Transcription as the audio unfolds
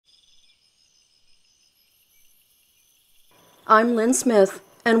I'm Lynn Smyth,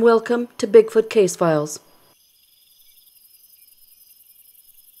 and welcome to Bigfoot Case Files.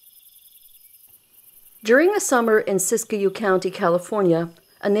 During a summer in Siskiyou County, California,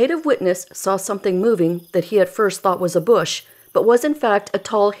 a native witness saw something moving that he at first thought was a bush, but was in fact a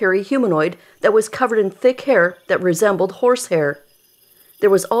tall, hairy humanoid that was covered in thick hair that resembled horsehair.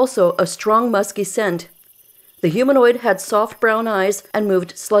 There was also a strong, musky scent. The humanoid had soft brown eyes and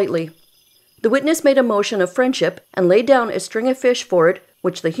moved slightly. The witness made a motion of friendship and laid down a string of fish for it,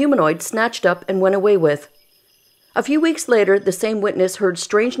 which the humanoid snatched up and went away with. A few weeks later, the same witness heard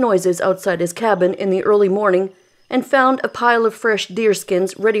strange noises outside his cabin in the early morning and found a pile of fresh deer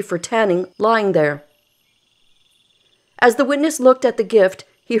skins ready for tanning lying there. As the witness looked at the gift,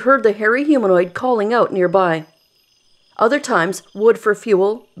 he heard the hairy humanoid calling out nearby. Other times, wood for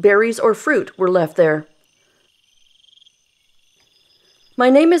fuel, berries, or fruit were left there.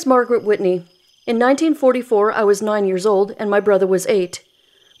 My name is Margaret Whitney. In 1944, I was 9 years old and my brother was 8.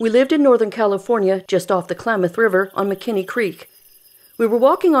 We lived in Northern California, just off the Klamath River on McKinney Creek. We were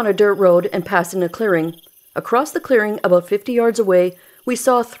walking on a dirt road and passing a clearing. Across the clearing, about 50 yards away, we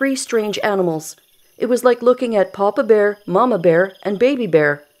saw 3 strange animals. It was like looking at Papa Bear, Mama Bear, and Baby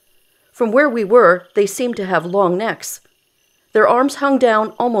Bear. From where we were, they seemed to have long necks. Their arms hung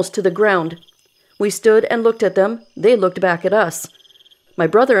down almost to the ground. We stood and looked at them. They looked back at us. My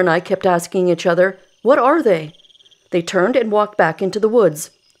brother and I kept asking each other, "What are they?" They turned and walked back into the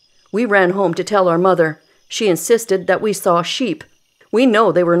woods. We ran home to tell our mother. She insisted that we saw sheep. We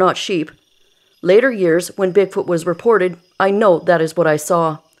know they were not sheep. Later years, when Bigfoot was reported, I know that is what I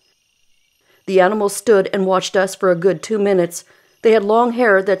saw. The animals stood and watched us for a good 2 minutes. They had long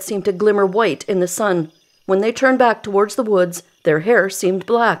hair that seemed to glimmer white in the sun. When they turned back towards the woods, their hair seemed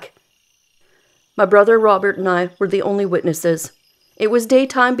black. My brother Robert and I were the only witnesses. It was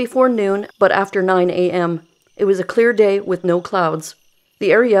daytime before noon, but after 9 a.m. It was a clear day with no clouds.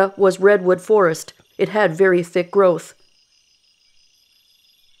 The area was redwood forest. It had very thick growth.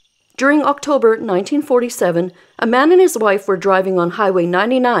 During October 1947, a man and his wife were driving on Highway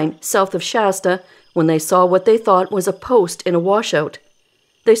 99 south of Shasta when they saw what they thought was a post in a washout.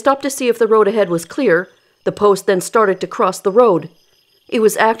 They stopped to see if the road ahead was clear. The post then started to cross the road. It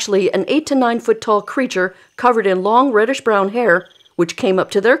was actually an 8 to 9 foot tall creature covered in long reddish-brown hair, which came up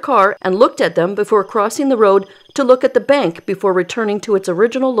to their car and looked at them before crossing the road to look at the bank before returning to its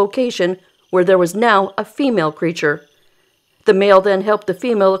original location, where there was now a female creature. The male then helped the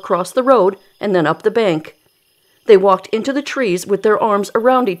female across the road and then up the bank. They walked into the trees with their arms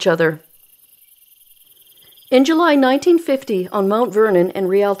around each other. In July 1950, on Mount Vernon and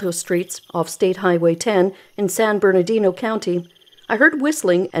Rialto Streets off State Highway 10 in San Bernardino County, I heard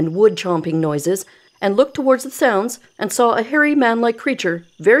whistling and wood-chomping noises and looked towards the sounds and saw a hairy man-like creature,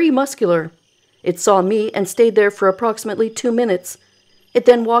 very muscular. It saw me and stayed there for approximately 2 minutes. It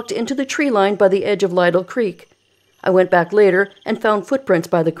then walked into the tree line by the edge of Lytle Creek. I went back later and found footprints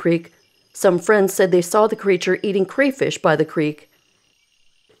by the creek. Some friends said they saw the creature eating crayfish by the creek.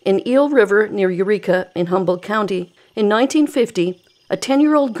 In Eel River near Eureka in Humboldt County, in 1950, a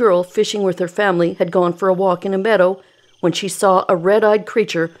 10-year-old girl fishing with her family had gone for a walk in a meadow when she saw a red-eyed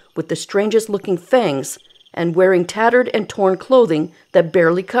creature with the strangest-looking fangs and wearing tattered and torn clothing that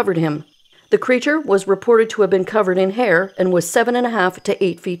barely covered him. The creature was reported to have been covered in hair and was 7.5 to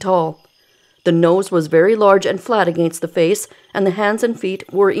 8 feet tall. The nose was very large and flat against the face, and the hands and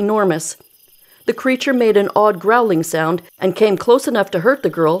feet were enormous. The creature made an odd growling sound and came close enough to hurt the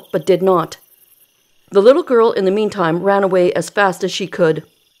girl, but did not. The little girl, in the meantime, ran away as fast as she could.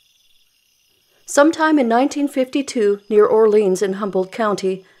 Sometime in 1952, near Orleans in Humboldt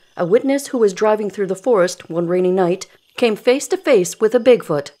County, a witness who was driving through the forest one rainy night came face to face with a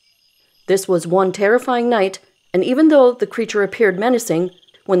Bigfoot. This was one terrifying night, and even though the creature appeared menacing,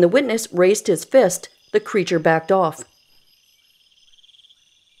 when the witness raised his fist, the creature backed off.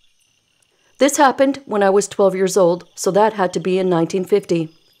 This happened when I was 12 years old, so that had to be in 1950.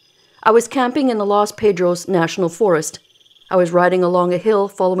 I was camping in the Los Pedros National Forest. I was riding along a hill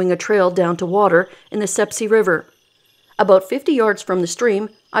following a trail down to water in the Sepsi River. About 50 yards from the stream,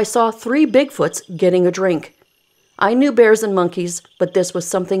 I saw 3 Bigfoots getting a drink. I knew bears and monkeys, but this was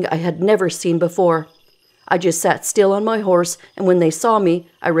something I had never seen before. I just sat still on my horse, and when they saw me,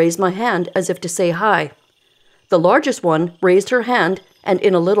 I raised my hand as if to say hi. The largest one raised her hand, and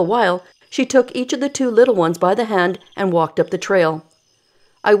in a little while, she took each of the 2 little ones by the hand and walked up the trail.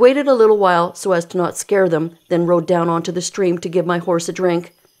 I waited a little while so as to not scare them, then rode down onto the stream to give my horse a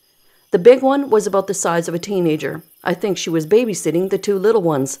drink. The big one was about the size of a teenager. I think she was babysitting the 2 little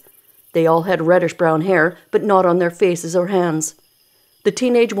ones. They all had reddish-brown hair, but not on their faces or hands. The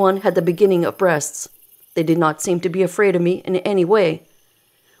teenage one had the beginning of breasts. They did not seem to be afraid of me in any way.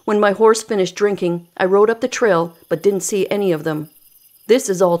 When my horse finished drinking, I rode up the trail, but didn't see any of them. This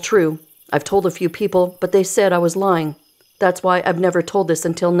is all true. I've told a few people, but they said I was lying. That's why I've never told this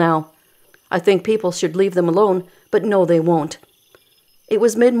until now. I think people should leave them alone, but no, they won't. It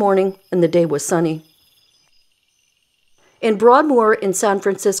was mid-morning, and the day was sunny. In Broadmoor in San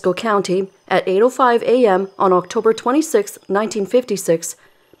Francisco County, at 8:05 a.m. on October 26, 1956,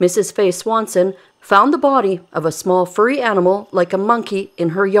 Mrs. Faye Swanson found the body of a small furry animal like a monkey in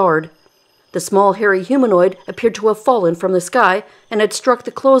her yard. The small hairy humanoid appeared to have fallen from the sky and had struck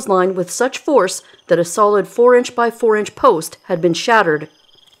the clothesline with such force that a solid 4-inch by 4-inch post had been shattered.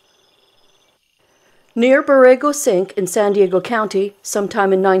 Near Borrego Sink in San Diego County,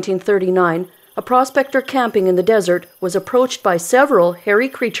 sometime in 1939, a prospector camping in the desert was approached by several hairy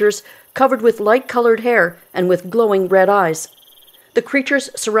creatures covered with light-colored hair and with glowing red eyes. The creatures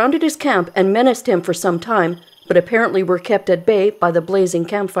surrounded his camp and menaced him for some time, but apparently were kept at bay by the blazing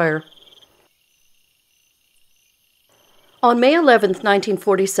campfire. On May 11,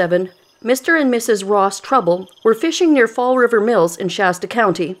 1947, Mr. and Mrs. Ross Trouble were fishing near Fall River Mills in Shasta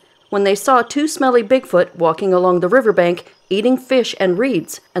County when they saw two smelly Bigfoot walking along the riverbank, eating fish and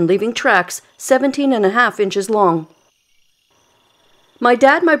reeds and leaving tracks 17.5 inches long. My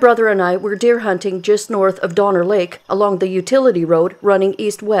dad, my brother, and I were deer hunting just north of Donner Lake along the utility road running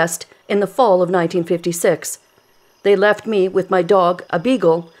east-west in the fall of 1956. They left me with my dog, a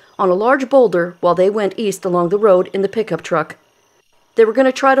beagle, on a large boulder while they went east along the road in the pickup truck. They were going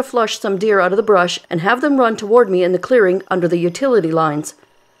to try to flush some deer out of the brush and have them run toward me in the clearing under the utility lines.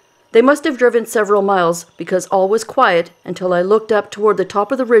 They must have driven several miles because all was quiet until I looked up toward the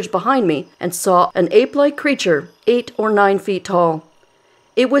top of the ridge behind me and saw an ape-like creature 8 or 9 feet tall.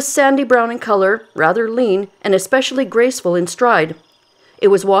 It was sandy brown in color, rather lean, and especially graceful in stride. It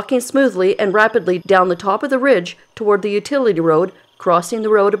was walking smoothly and rapidly down the top of the ridge toward the utility road, crossing the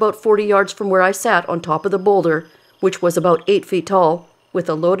road about 40 yards from where I sat on top of the boulder, which was about 8 feet tall, with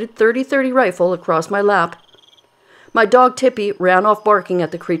a loaded .30-30 rifle across my lap. My dog Tippy ran off barking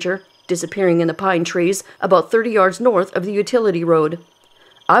at the creature, disappearing in the pine trees about 30 yards north of the utility road.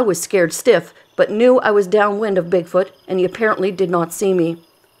 I was scared stiff, but knew I was downwind of Bigfoot, and he apparently did not see me.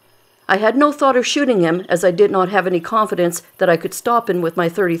 I had no thought of shooting him, as I did not have any confidence that I could stop him with my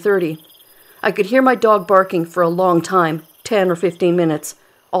 .30-30. I could hear my dog barking for a long time, 10 or 15 minutes,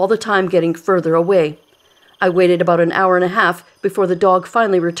 all the time getting further away. I waited about an hour and a half before the dog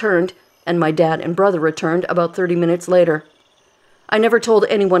finally returned, and my dad and brother returned about 30 minutes later. I never told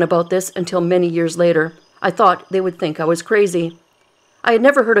anyone about this until many years later. I thought they would think I was crazy. I had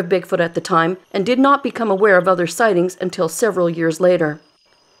never heard of Bigfoot at the time and did not become aware of other sightings until several years later.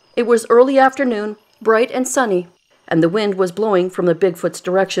 It was early afternoon, bright and sunny, and the wind was blowing from the Bigfoot's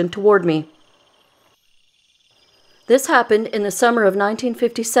direction toward me. This happened in the summer of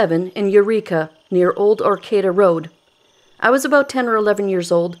 1957 in Eureka, near Old Arcata Road. I was about 10 or 11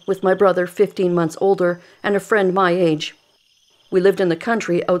 years old, with my brother 15 months older and a friend my age. We lived in the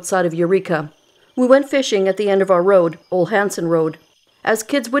country outside of Eureka. We went fishing at the end of our road, Old Hanson Road. As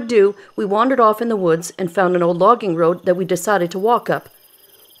kids would do, we wandered off in the woods and found an old logging road that we decided to walk up.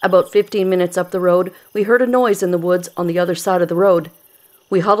 About 15 minutes up the road, we heard a noise in the woods on the other side of the road.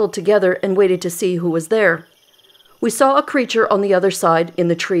 We huddled together and waited to see who was there. We saw a creature on the other side in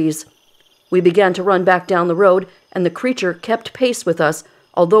the trees. We began to run back down the road, and the creature kept pace with us,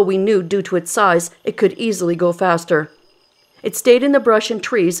 although we knew due to its size it could easily go faster. It stayed in the brush and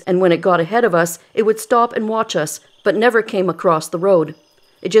trees, and when it got ahead of us, it would stop and watch us, but never came across the road.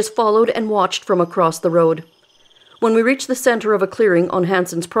 It just followed and watched from across the road. When we reached the center of a clearing on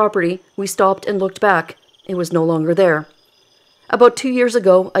Hanson's property, we stopped and looked back. It was no longer there. About 2 years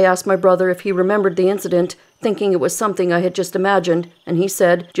ago, I asked my brother if he remembered the incident, thinking it was something I had just imagined, and he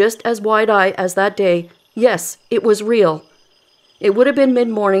said, just as wide-eyed as that day, yes, it was real. It would have been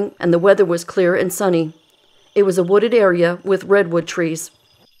mid-morning, and the weather was clear and sunny. It was a wooded area with redwood trees.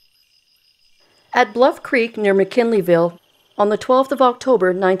 At Bluff Creek near McKinleyville, on the 12th of October,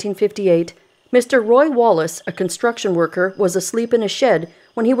 1958, Mr. Roy Wallace, a construction worker, was asleep in a shed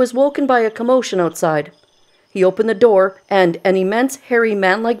when he was woken by a commotion outside. He opened the door, and an immense, hairy,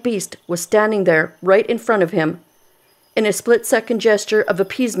 man-like beast was standing there, right in front of him. In a split-second gesture of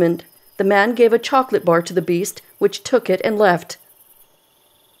appeasement, the man gave a chocolate bar to the beast, which took it and left.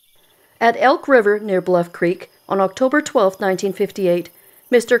 At Elk River, near Bluff Creek, on October 12, 1958,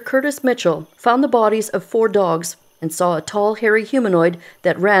 Mr. Curtis Mitchell found the bodies of 4 dogs and saw a tall, hairy humanoid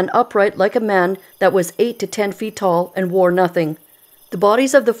that ran upright like a man that was 8 to 10 feet tall and wore nothing. The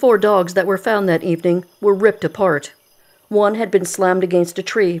bodies of the 4 dogs that were found that evening were ripped apart. One had been slammed against a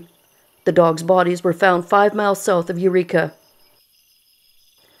tree. The dogs' bodies were found 5 miles south of Eureka.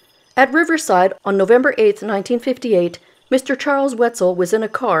 At Riverside, on November 8, 1958, Mr. Charles Wetzel was in a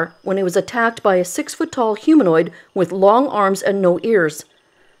car when he was attacked by a 6-foot-tall humanoid with long arms and no ears.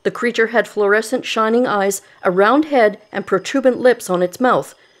 The creature had fluorescent shining eyes, a round head, and protuberant lips on its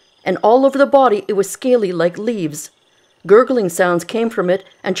mouth, and all over the body it was scaly like leaves. Gurgling sounds came from it,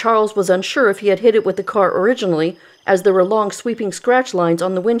 and Charles was unsure if he had hit it with the car originally, as there were long sweeping scratch lines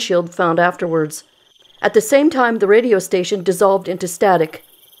on the windshield found afterwards. At the same time, the radio station dissolved into static.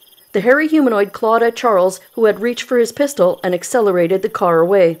 The hairy humanoid clawed at Charles, who had reached for his pistol, and accelerated the car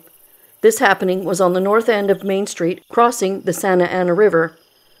away. This happening was on the north end of Main Street, crossing the Santa Ana River.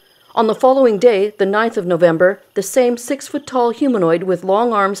 On the following day, the 9th of November, the same 6-foot-tall humanoid with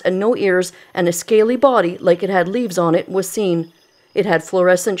long arms and no ears and a scaly body like it had leaves on it was seen. It had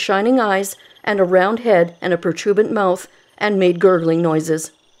fluorescent shining eyes and a round head and a protuberant mouth and made gurgling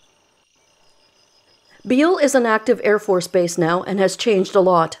noises. Beale is an active Air Force base now and has changed a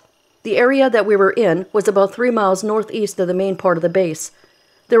lot. The area that we were in was about 3 miles northeast of the main part of the base.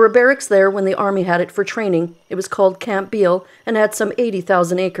 There were barracks there when the Army had it for training. It was called Camp Beale and had some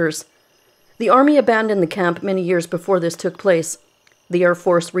 80,000 acres. The Army abandoned the camp many years before this took place. The Air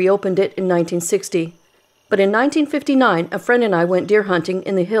Force reopened it in 1960. But in 1959, a friend and I went deer hunting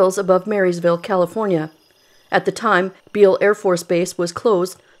in the hills above Marysville, California. At the time, Beale Air Force Base was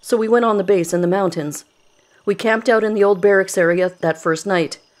closed, so we went on the base in the mountains. We camped out in the old barracks area that first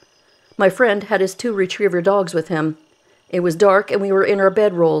night. My friend had his 2 retriever dogs with him. It was dark and we were in our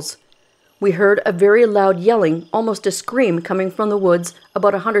bedrolls. We heard a very loud yelling, almost a scream, coming from the woods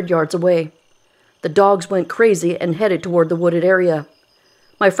about 100 yards away. The dogs went crazy and headed toward the wooded area.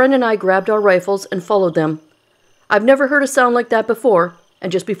 My friend and I grabbed our rifles and followed them. I've never heard a sound like that before,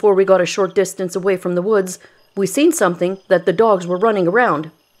 and just before we got a short distance away from the woods, we seen something that the dogs were running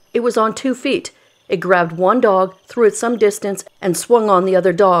around. It was on 2 feet. It grabbed one dog, threw it some distance, and swung on the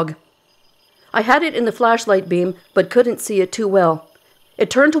other dog. I had it in the flashlight beam, but couldn't see it too well. It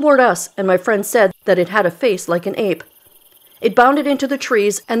turned toward us, and my friend said that it had a face like an ape. It bounded into the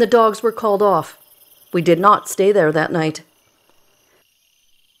trees, and the dogs were called off. We did not stay there that night.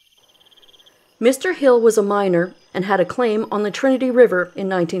 Mr. Hill was a miner and had a claim on the Trinity River in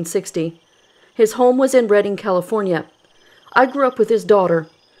 1960. His home was in Redding, California. I grew up with his daughter.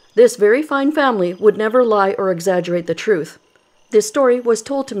 This very fine family would never lie or exaggerate the truth. This story was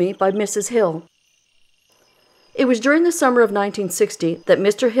told to me by Mrs. Hill. It was during the summer of 1960 that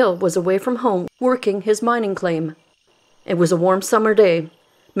Mr. Hill was away from home working his mining claim. It was a warm summer day.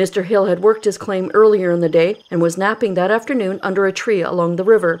 Mr. Hill had worked his claim earlier in the day and was napping that afternoon under a tree along the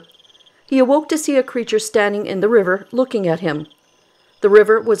river. He awoke to see a creature standing in the river looking at him. The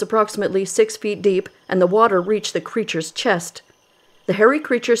river was approximately 6 feet deep and the water reached the creature's chest. The hairy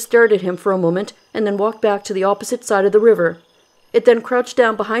creature stared at him for a moment and then walked back to the opposite side of the river. It then crouched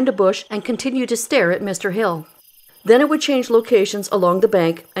down behind a bush and continued to stare at Mr. Hill. Then it would change locations along the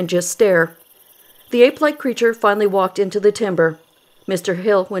bank and just stare. The ape-like creature finally walked into the timber. Mr.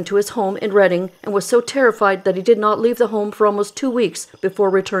 Hill went to his home in Redding and was so terrified that he did not leave the home for almost 2 weeks before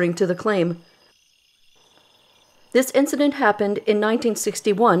returning to the claim. This incident happened in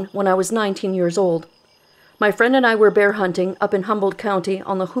 1961 when I was 19 years old. My friend and I were bear hunting up in Humboldt County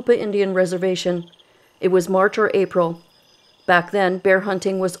on the Hoopa Indian Reservation. It was March or April. Back then, bear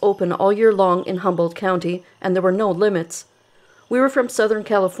hunting was open all year long in Humboldt County, and there were no limits. We were from Southern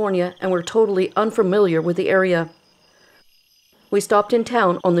California and were totally unfamiliar with the area. We stopped in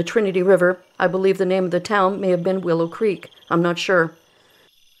town on the Trinity River. I believe the name of the town may have been Willow Creek. I'm not sure.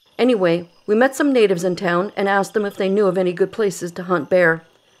 Anyway, we met some natives in town and asked them if they knew of any good places to hunt bear.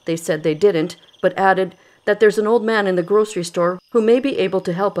 They said they didn't, but added that there's an old man in the grocery store who may be able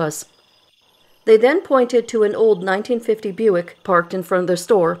to help us. They then pointed to an old 1950 Buick parked in front of the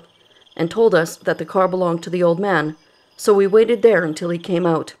store and told us that the car belonged to the old man, so we waited there until he came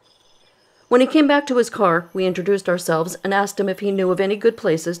out. When he came back to his car, we introduced ourselves and asked him if he knew of any good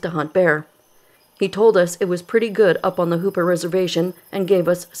places to hunt bear. He told us it was pretty good up on the Hoopa Reservation and gave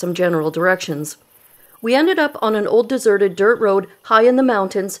us some general directions. We ended up on an old deserted dirt road high in the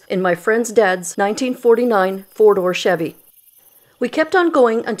mountains in my friend's dad's 1949 four-door Chevy. We kept on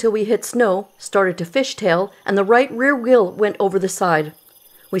going until we hit snow, started to fishtail, and the right rear wheel went over the side.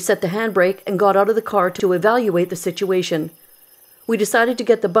 We set the handbrake and got out of the car to evaluate the situation. We decided to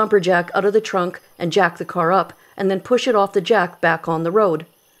get the bumper jack out of the trunk and jack the car up, and then push it off the jack back on the road.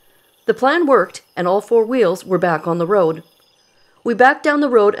 The plan worked, and all 4 wheels were back on the road. We backed down the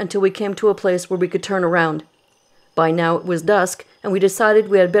road until we came to a place where we could turn around. By now it was dusk, and we decided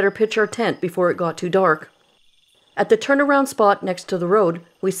we had better pitch our tent before it got too dark. At the turnaround spot next to the road,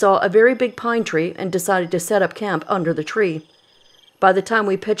 we saw a very big pine tree and decided to set up camp under the tree. By the time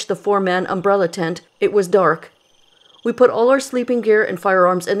we pitched the 4-man umbrella tent, it was dark. We put all our sleeping gear and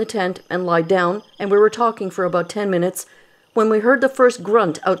firearms in the tent and lied down, and we were talking for about 10 minutes when we heard the first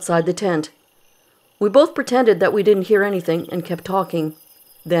grunt outside the tent. We both pretended that we didn't hear anything and kept talking.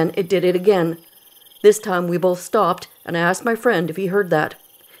 Then it did it again. This time we both stopped, and I asked my friend if he heard that.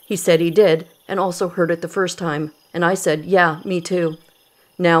 He said he did, and also heard it the first time, and I said, yeah, me too.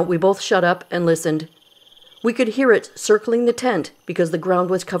 Now we both shut up and listened. We could hear it circling the tent because the ground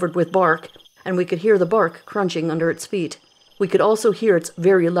was covered with bark, and we could hear the bark crunching under its feet. We could also hear its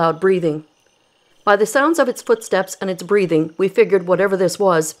very loud breathing. By the sounds of its footsteps and its breathing, we figured whatever this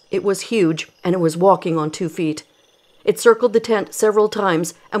was, it was huge, and it was walking on 2 feet. It circled the tent several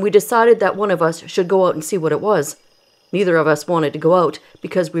times, and we decided that one of us should go out and see what it was. Neither of us wanted to go out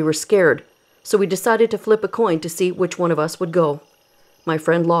because we were scared, so we decided to flip a coin to see which one of us would go. My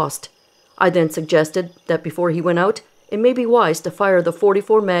friend lost. I then suggested that before he went out, it may be wise to fire the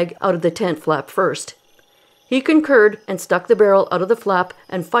 .44 mag out of the tent flap first. He concurred and stuck the barrel out of the flap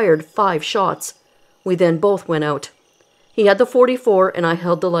and fired 5 shots. We then both went out. He had the .44 and I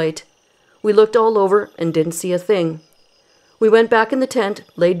held the light. We looked all over and didn't see a thing. We went back in the tent,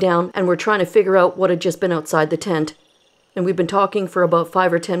 laid down, and were trying to figure out what had just been outside the tent. And we'd been talking for about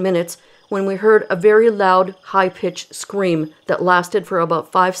 5 or 10 minutes when we heard a very loud, high-pitched scream that lasted for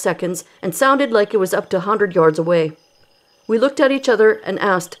about 5 seconds and sounded like it was up to 100 yards away. We looked at each other and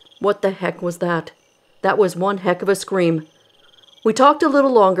asked, what the heck was that? That was one heck of a scream. We talked a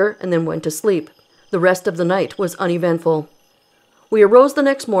little longer and then went to sleep. The rest of the night was uneventful. We arose the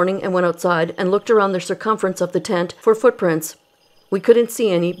next morning and went outside and looked around the circumference of the tent for footprints. We couldn't see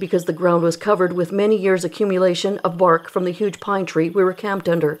any because the ground was covered with many years' accumulation of bark from the huge pine tree we were camped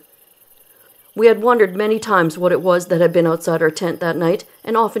under. We had wondered many times what it was that had been outside our tent that night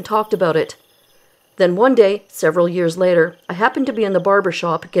and often talked about it. Then one day, several years later, I happened to be in the barber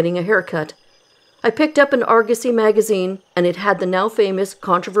shop getting a haircut. I picked up an Argosy magazine, and it had the now famous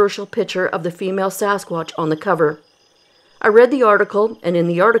controversial picture of the female Sasquatch on the cover. I read the article, and in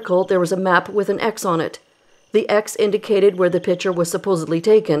the article there was a map with an X on it. The X indicated where the picture was supposedly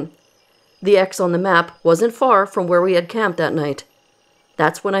taken. The X on the map wasn't far from where we had camped that night.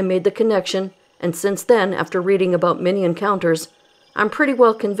 That's when I made the connection, and since then, after reading about many encounters, I'm pretty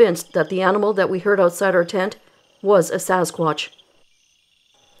well convinced that the animal that we heard outside our tent was a Sasquatch.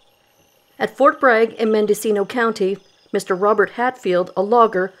 At Fort Bragg in Mendocino County, Mr. Robert Hatfield, a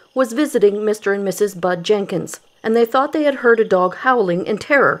logger, was visiting Mr. and Mrs. Bud Jenkins, and they thought they had heard a dog howling in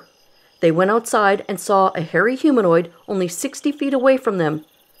terror. They went outside and saw a hairy humanoid only 60 feet away from them.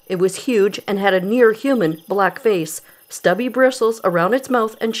 It was huge and had a near-human black face, stubby bristles around its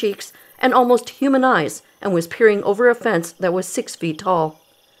mouth and cheeks, and almost human eyes, and was peering over a fence that was 6 feet tall.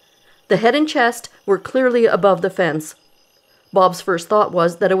 The head and chest were clearly above the fence. Bob's first thought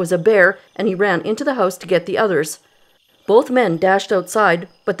was that it was a bear, and he ran into the house to get the others. Both men dashed outside,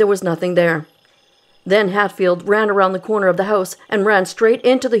 but there was nothing there. Then Hatfield ran around the corner of the house and ran straight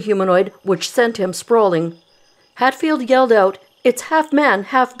into the humanoid, which sent him sprawling. Hatfield yelled out, "It's half man,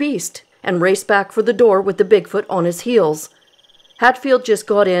 half beast," and raced back for the door with the Bigfoot on his heels. Hatfield just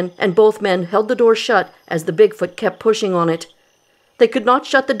got in, and both men held the door shut as the Bigfoot kept pushing on it. They could not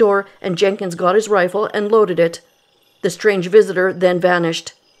shut the door, and Jenkins got his rifle and loaded it. The strange visitor then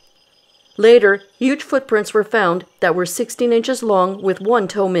vanished. Later, huge footprints were found that were 16 inches long with one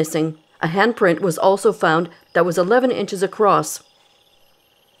toe missing. A handprint was also found that was 11 inches across.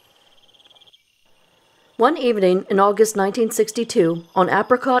 One evening in August 1962, on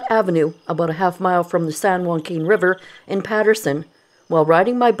Apricot Avenue, about a half-mile from the San Joaquin River in Patterson, while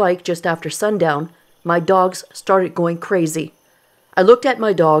riding my bike just after sundown, my dogs started going crazy. I looked at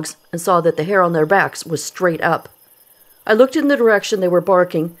my dogs and saw that the hair on their backs was straight up. I looked in the direction they were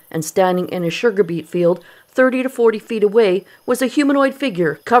barking, and standing in a sugar beet field 30 to 40 feet away was a humanoid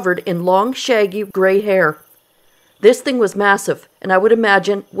figure covered in long, shaggy, gray hair. This thing was massive, and I would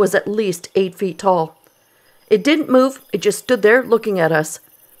imagine was at least 8 feet tall. It didn't move, it just stood there looking at us.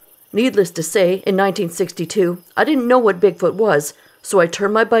 Needless to say, in 1962, I didn't know what Bigfoot was, so I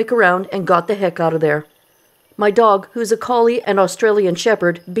turned my bike around and got the heck out of there. My dog, who's a collie and Australian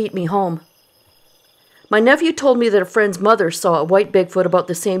shepherd, beat me home. My nephew told me that a friend's mother saw a white Bigfoot about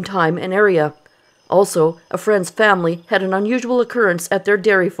the same time and area. Also, a friend's family had an unusual occurrence at their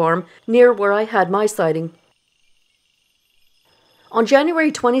dairy farm near where I had my sighting. On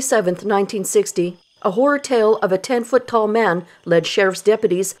January 27, 1960, a horror tale of a 10-foot-tall man led sheriff's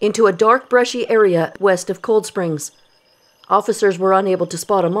deputies into a dark, brushy area west of Cold Springs. Officers were unable to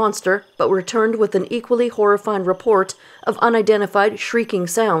spot a monster, but returned with an equally horrifying report of unidentified shrieking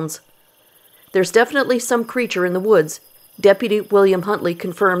sounds. "There's definitely some creature in the woods," Deputy William Huntley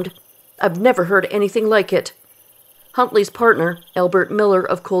confirmed. "I've never heard anything like it." Huntley's partner, Albert Miller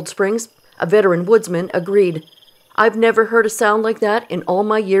of Cold Springs, a veteran woodsman, agreed. "I've never heard a sound like that in all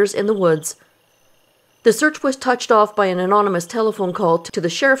my years in the woods." The search was touched off by an anonymous telephone call to the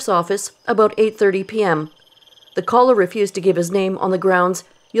sheriff's office about 8:30 p.m. The caller refused to give his name on the grounds,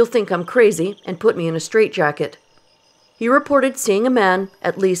 "You'll think I'm crazy," and put me in a straitjacket. He reported seeing a man,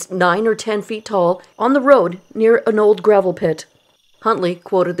 at least 9 or 10 feet tall, on the road near an old gravel pit. Huntley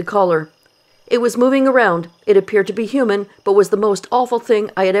quoted the caller. "It was moving around. It appeared to be human, but was the most awful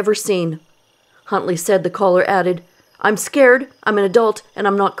thing I had ever seen." Huntley said the caller added, "I'm scared, I'm an adult, and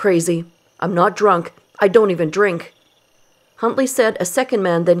I'm not crazy. I'm not drunk. I don't even drink." Huntley said a second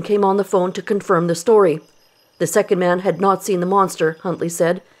man then came on the phone to confirm the story. The second man had not seen the monster, Huntley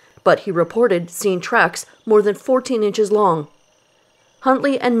said, but he reported seeing tracks more than 14 inches long.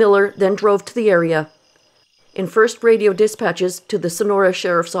 Huntley and Miller then drove to the area. In first radio dispatches to the Sonora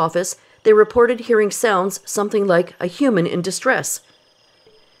Sheriff's Office, they reported hearing sounds something like a human in distress.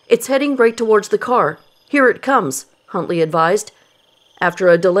 "It's heading right towards the car. Here it comes," Huntley advised. After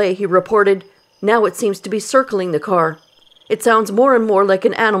a delay, he reported, "Now it seems to be circling the car. It sounds more and more like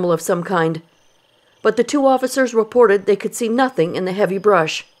an animal of some kind." But the two officers reported they could see nothing in the heavy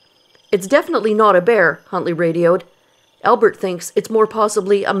brush. "It's definitely not a bear," Huntley radioed. "Albert thinks it's more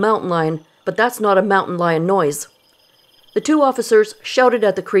possibly a mountain lion, but that's not a mountain lion noise." The two officers shouted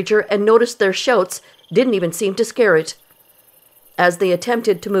at the creature and noticed their shouts didn't even seem to scare it. As they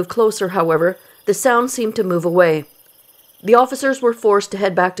attempted to move closer, however, the sound seemed to move away. The officers were forced to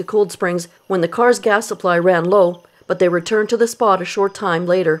head back to Cold Springs when the car's gas supply ran low, but they returned to the spot a short time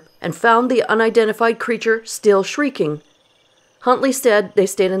later and found the unidentified creature still shrieking. Huntley said they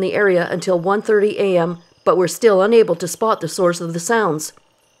stayed in the area until 1:30 a.m., but were still unable to spot the source of the sounds.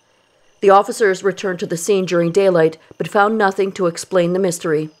 The officers returned to the scene during daylight, but found nothing to explain the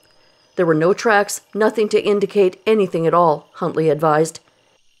mystery. There were no tracks, nothing to indicate anything at all, Huntley advised.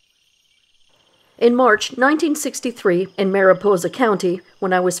 In March 1963, in Mariposa County,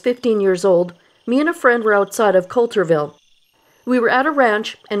 when I was 15 years old, me and a friend were outside of Coulterville. We were at a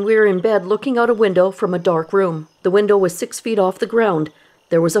ranch, and we were in bed looking out a window from a dark room. The window was 6 feet off the ground.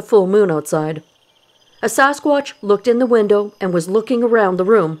 There was a full moon outside. A Sasquatch looked in the window and was looking around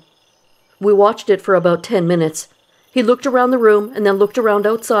the room. We watched it for about 10 minutes. He looked around the room and then looked around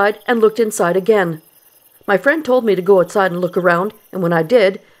outside and looked inside again. My friend told me to go outside and look around, and when I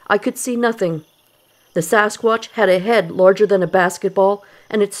did, I could see nothing. The Sasquatch had a head larger than a basketball,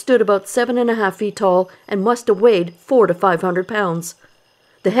 and it stood about 7.5 feet tall and must have weighed 400 to 500 pounds.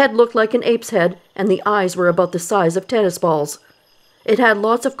 The head looked like an ape's head, and the eyes were about the size of tennis balls. It had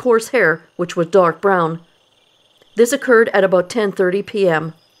lots of coarse hair, which was dark brown. This occurred at about 10:30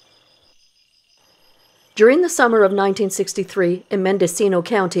 p.m. During the summer of 1963, in Mendocino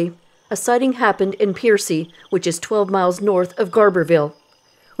County, a sighting happened in Piercy, which is 12 miles north of Garberville.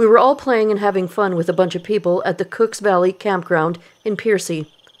 We were all playing and having fun with a bunch of people at the Cooks Valley Campground in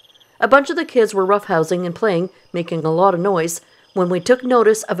Piercy. A bunch of the kids were roughhousing and playing, making a lot of noise, when we took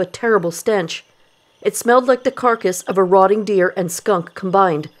notice of a terrible stench. It smelled like the carcass of a rotting deer and skunk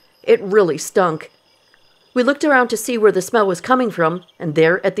combined. It really stunk. We looked around to see where the smell was coming from, and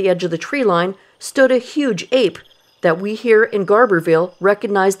there, at the edge of the tree line, stood a huge ape that we here in Garberville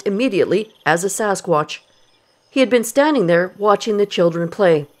recognized immediately as a Sasquatch. He had been standing there watching the children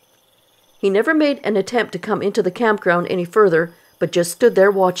play. He never made an attempt to come into the campground any further, but just stood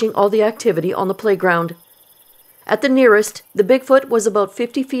there watching all the activity on the playground. At the nearest, the Bigfoot was about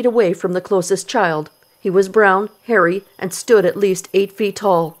 50 feet away from the closest child. He was brown, hairy, and stood at least 8 feet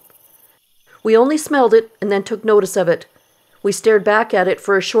tall. We only smelled it and then took notice of it. We stared back at it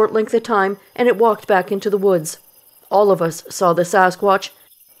for a short length of time, and it walked back into the woods. All of us saw the Sasquatch.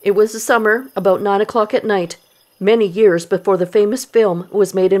 It was the summer, about 9 o'clock at night, many years before the famous film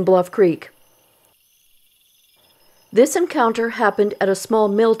was made in Bluff Creek. This encounter happened at a small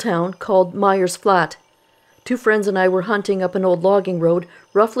mill town called Myers Flat. Two friends and I were hunting up an old logging road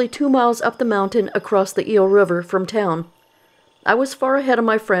roughly 2 miles up the mountain across the Eel River from town. I was far ahead of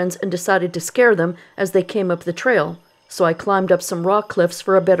my friends and decided to scare them as they came up the trail, so I climbed up some rock cliffs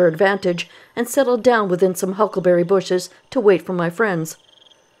for a better advantage and settled down within some huckleberry bushes to wait for my friends.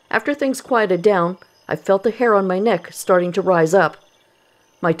 After things quieted down, I felt the hair on my neck starting to rise up.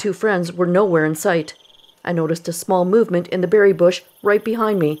 My two friends were nowhere in sight. I noticed a small movement in the berry bush right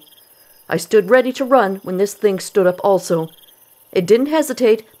behind me. I stood ready to run when this thing stood up also. It didn't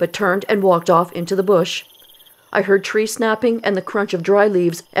hesitate, but turned and walked off into the bush. I heard trees snapping and the crunch of dry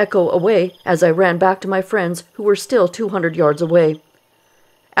leaves echo away as I ran back to my friends who were still 200 yards away.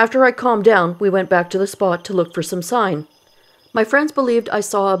 After I calmed down, we went back to the spot to look for some sign. My friends believed I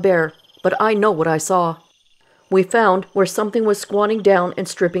saw a bear, but I know what I saw. We found where something was squatting down and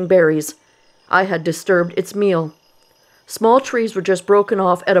stripping berries. I had disturbed its meal. Small trees were just broken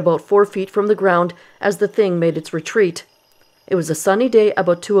off at about 4 feet from the ground as the thing made its retreat. It was a sunny day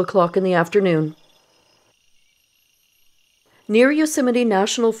about 2 o'clock in the afternoon. Near Yosemite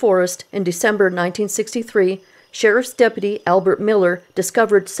National Forest in December 1963, Sheriff's Deputy Albert Miller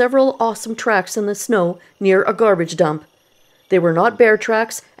discovered several awesome tracks in the snow near a garbage dump. They were not bear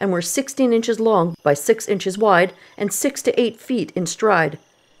tracks and were 16 inches long by 6 inches wide and 6 to 8 feet in stride.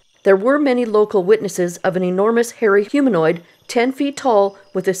 There were many local witnesses of an enormous hairy humanoid 10 feet tall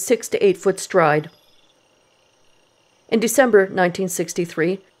with a 6 to 8 foot stride. In December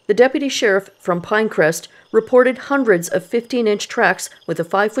 1963, the deputy sheriff from Pinecrest reported hundreds of 15-inch tracks with a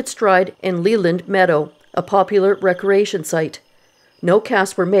 5-foot stride in Leland Meadow, a popular recreation site. No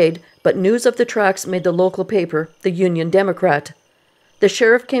casts were made, but news of the tracks made the local paper, the Union Democrat. The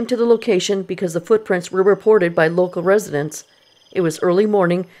sheriff came to the location because the footprints were reported by local residents. It was early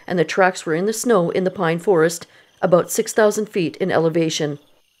morning, and the tracks were in the snow in the pine forest, about 6,000 feet in elevation.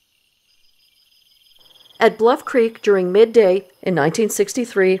 At Bluff Creek during midday in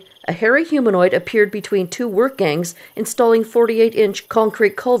 1963, a hairy humanoid appeared between two work gangs installing 48-inch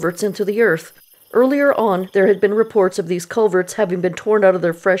concrete culverts into the earth. Earlier on, there had been reports of these culverts having been torn out of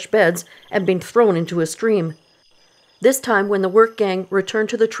their fresh beds and been thrown into a stream. This time, when the work gang returned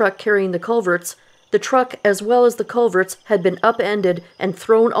to the truck carrying the culverts, the truck as well as the culverts had been upended and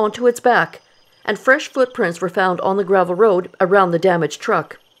thrown onto its back, and fresh footprints were found on the gravel road around the damaged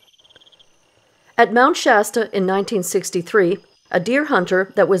truck. At Mount Shasta in 1963, a deer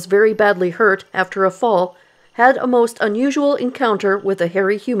hunter that was very badly hurt after a fall had a most unusual encounter with a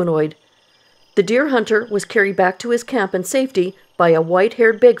hairy humanoid. The deer hunter was carried back to his camp in safety by a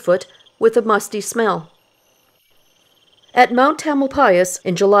white-haired Bigfoot with a musty smell. At Mount Tamalpais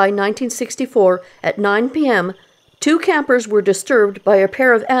in July 1964 at 9 p.m., 2 campers were disturbed by a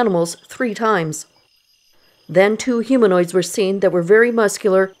pair of animals 3 times. Then 2 humanoids were seen that were very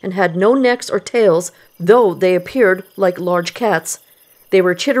muscular and had no necks or tails, though they appeared like large cats. They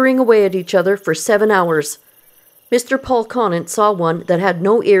were chittering away at each other for 7 hours. Mr. Paul Conant saw one that had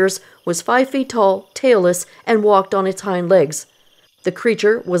no ears, was 5 feet tall, tailless, and walked on its hind legs. The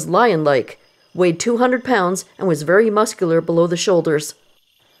creature was lion-like, weighed 200 pounds, and was very muscular below the shoulders.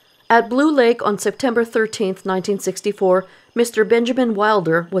 At Blue Lake on September 13, 1964, Mr. Benjamin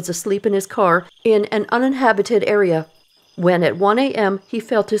Wilder was asleep in his car in an uninhabited area, when at 1 a.m. he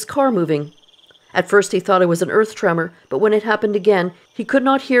felt his car moving. At first he thought it was an earth tremor, but when it happened again, he could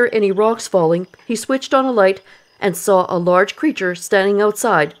not hear any rocks falling. He switched on a light and saw a large creature standing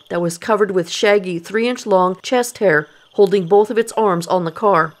outside that was covered with shaggy 3-inch-long chest hair, holding both of its arms on the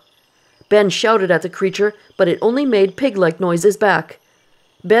car. Ben shouted at the creature, but it only made pig-like noises back.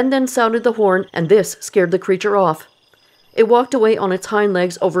 Ben then sounded the horn, and this scared the creature off. It walked away on its hind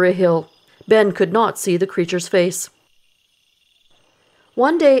legs over a hill. Ben could not see the creature's face.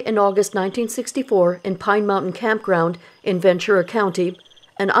 One day in August 1964, in Pine Mountain Campground in Ventura County,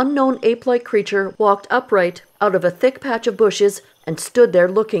 an unknown ape-like creature walked upright out of a thick patch of bushes and stood there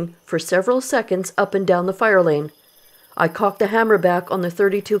looking for several seconds up and down the fire lane. I cocked the hammer back on the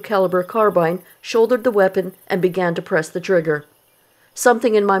 .32 caliber carbine, shouldered the weapon, and began to press the trigger.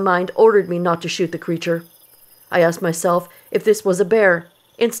 Something in my mind ordered me not to shoot the creature. I asked myself if this was a bear.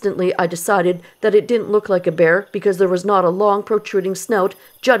 Instantly, I decided that it didn't look like a bear because there was not a long protruding snout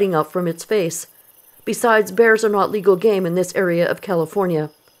jutting up from its face. Besides, bears are not legal game in this area of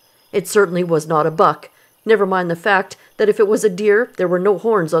California. It certainly was not a buck. Never mind the fact that if it was a deer, there were no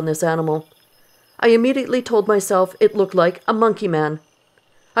horns on this animal. I immediately told myself it looked like a monkey man.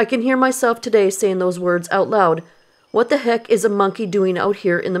 I can hear myself today saying those words out loud. What the heck is a monkey doing out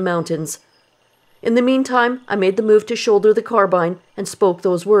here in the mountains? In the meantime, I made the move to shoulder the carbine and spoke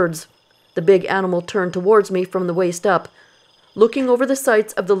those words. The big animal turned towards me from the waist up. Looking over the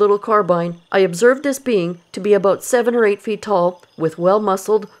sights of the little carbine, I observed this being to be about 7 or 8 feet tall, with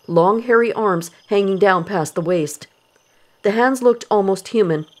well-muscled, long hairy arms hanging down past the waist. The hands looked almost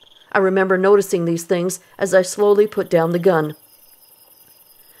human. I remember noticing these things as I slowly put down the gun.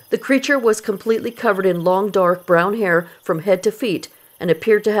 The creature was completely covered in long dark brown hair from head to feet and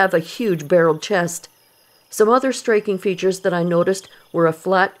appeared to have a huge barreled chest. Some other striking features that I noticed were a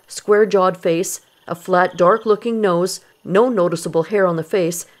flat, square-jawed face, a flat, dark-looking nose, no noticeable hair on the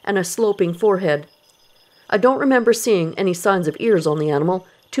face, and a sloping forehead. I don't remember seeing any signs of ears on the animal,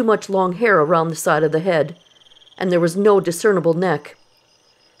 too much long hair around the side of the head. and there was no discernible neck.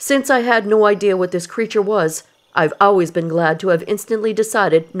 Since I had no idea what this creature was, I've always been glad to have instantly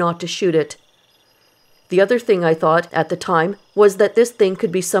decided not to shoot it. The other thing I thought at the time was that this thing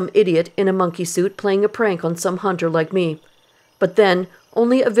could be some idiot in a monkey suit playing a prank on some hunter like me. But then,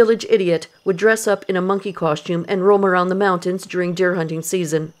 only a village idiot would dress up in a monkey costume and roam around the mountains during deer hunting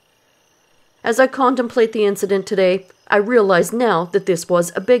season. As I contemplate the incident today, I realize now that this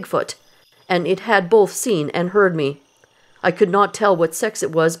was a Bigfoot, and it had both seen and heard me. I could not tell what sex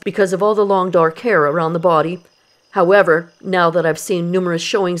it was because of all the long dark hair around the body. However, now that I've seen numerous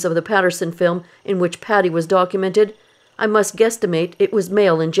showings of the Patterson film in which Paddy was documented, I must guesstimate it was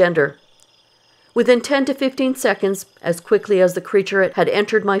male in gender. Within 10 to 15 seconds, as quickly as the creature had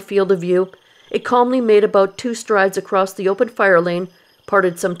entered my field of view, it calmly made about 2 strides across the open fire lane,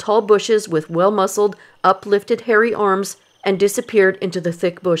 parted some tall bushes with well-muscled, uplifted hairy arms, and disappeared into the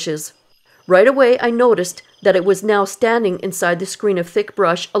thick bushes. Right away I noticed that it was now standing inside the screen of thick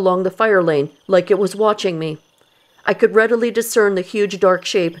brush along the fire lane, like it was watching me. I could readily discern the huge dark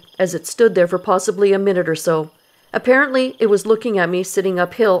shape as it stood there for possibly a minute or so. Apparently, it was looking at me sitting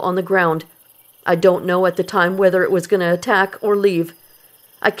uphill on the ground. I don't know at the time whether it was going to attack or leave.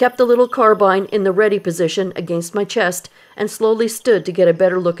 I kept the little carbine in the ready position against my chest and slowly stood to get a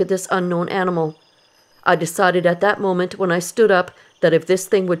better look at this unknown animal. I decided at that moment when I stood up that if this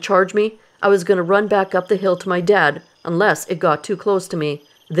thing would charge me, I was going to run back up the hill to my dad, unless it got too close to me.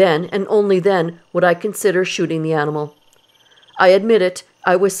 Then, and only then, would I consider shooting the animal. I admit it,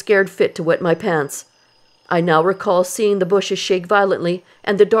 I was scared fit to wet my pants. I now recall seeing the bushes shake violently,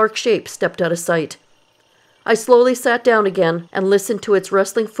 and the dark shape stepped out of sight. I slowly sat down again and listened to its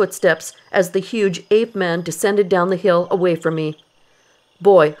rustling footsteps as the huge ape-man descended down the hill away from me.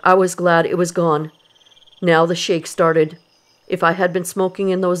 Boy, I was glad it was gone. Now the shake started. If I had been smoking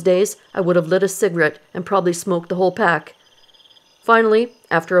in those days, I would have lit a cigarette and probably smoked the whole pack. Finally,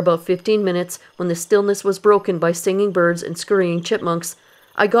 after about 15 minutes, when the stillness was broken by singing birds and scurrying chipmunks,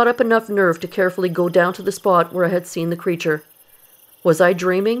 I got up enough nerve to carefully go down to the spot where I had seen the creature. Was I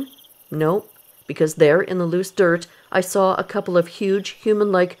dreaming? No, because there in the loose dirt I saw a couple of huge,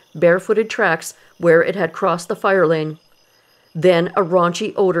 human-like, barefooted tracks where it had crossed the fire lane. Then a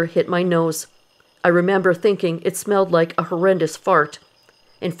raunchy odor hit my nose. I remember thinking it smelled like a horrendous fart.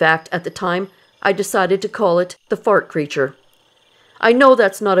 In fact, at the time, I decided to call it the fart creature. I know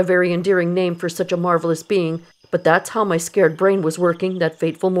that's not a very endearing name for such a marvelous being, but that's how my scared brain was working that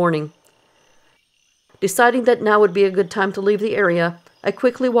fateful morning. Deciding that now would be a good time to leave the area, I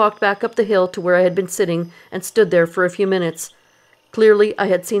quickly walked back up the hill to where I had been sitting and stood there for a few minutes. Clearly, I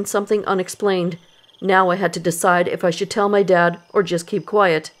had seen something unexplained. Now I had to decide if I should tell my dad or just keep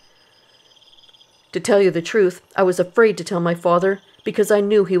quiet. To tell you the truth, I was afraid to tell my father because I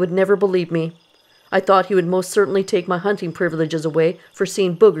knew he would never believe me. I thought he would most certainly take my hunting privileges away for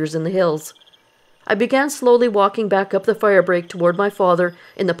seeing boogers in the hills. I began slowly walking back up the fire break toward my father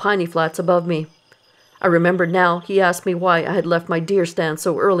in the piney flats above me. I remember now he asked me why I had left my deer stand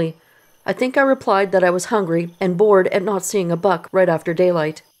so early. I think I replied that I was hungry and bored at not seeing a buck right after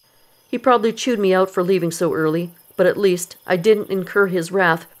daylight. He probably chewed me out for leaving so early, but at least I didn't incur his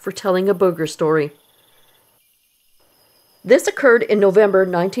wrath for telling a booger story. This occurred in November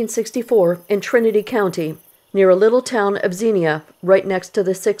 1964 in Trinity County, near a little town of Xenia, right next to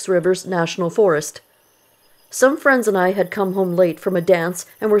the Six Rivers National Forest. Some friends and I had come home late from a dance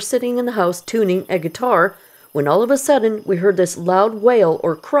and were sitting in the house tuning a guitar when all of a sudden we heard this loud wail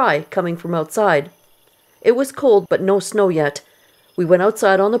or cry coming from outside. It was cold but no snow yet. We went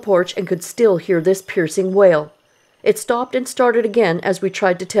outside on the porch and could still hear this piercing wail. It stopped and started again as we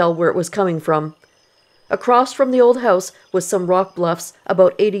tried to tell where it was coming from. Across from the old house was some rock bluffs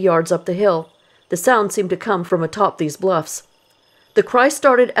about 80 yards up the hill. The sound seemed to come from atop these bluffs. The cry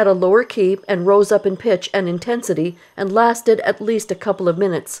started at a lower key and rose up in pitch and intensity and lasted at least a couple of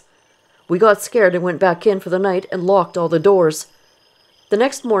minutes. We got scared and went back in for the night and locked all the doors. The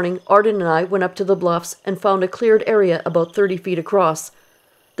next morning, Arden and I went up to the bluffs and found a cleared area about 30 feet across.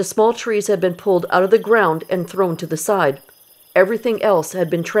 The small trees had been pulled out of the ground and thrown to the side. Everything else had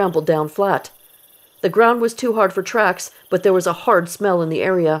been trampled down flat. The ground was too hard for tracks, but there was a hard smell in the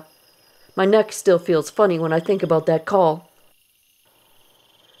area. My neck still feels funny when I think about that call.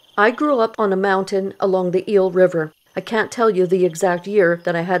 I grew up on a mountain along the Eel River. I can't tell you the exact year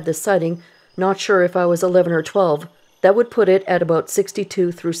that I had this sighting, not sure if I was 11 or 12. That would put it at about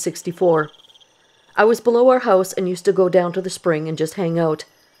 62 through 64. I was below our house and used to go down to the spring and just hang out.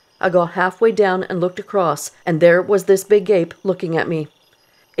 I got halfway down and looked across, and there was this big ape looking at me.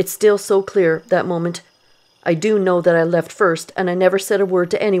 It's still so clear, that moment. I do know that I left first, and I never said a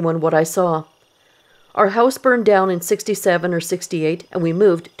word to anyone what I saw. Our house burned down in 67 or 68, and we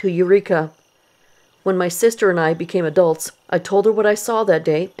moved to Eureka. When my sister and I became adults, I told her what I saw that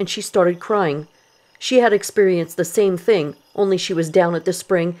day, and she started crying. She had experienced the same thing, only she was down at the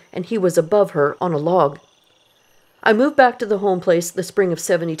spring, and he was above her on a log. I moved back to the home place the spring of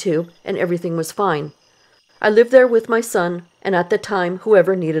 72, and everything was fine. I lived there with my son, and at the time,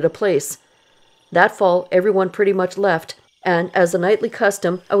 whoever needed a place. That fall, everyone pretty much left, and as a nightly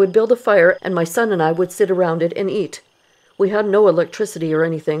custom, I would build a fire, and my son and I would sit around it and eat. We had no electricity or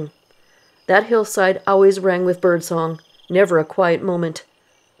anything. That hillside always rang with birdsong, never a quiet moment.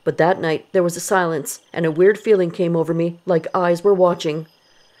 But that night there was a silence, and a weird feeling came over me, like eyes were watching.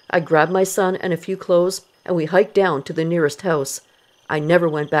 I grabbed my son and a few clothes, and we hiked down to the nearest house. I never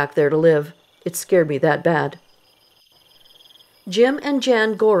went back there to live. It scared me that bad. Jim and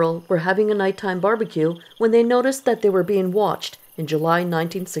Jan Gorel were having a nighttime barbecue when they noticed that they were being watched in July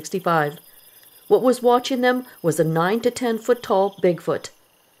 1965. What was watching them was a 9 to 10 foot tall Bigfoot.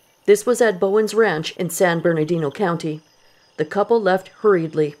 This was at Bowen's Ranch in San Bernardino County. The couple left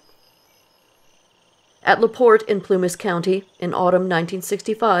hurriedly. At LaPorte in Plumas County in autumn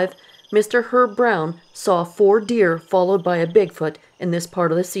 1965, Mr. Herb Brown saw 4 deer followed by a Bigfoot in this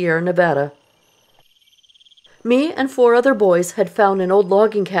part of the Sierra Nevada. Me and 4 other boys had found an old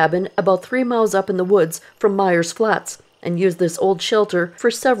logging cabin about 3 miles up in the woods from Myers Flats and used this old shelter for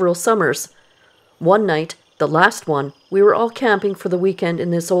several summers. One night, the last one, we were all camping for the weekend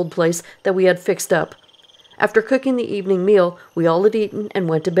in this old place that we had fixed up. After cooking the evening meal, we all had eaten and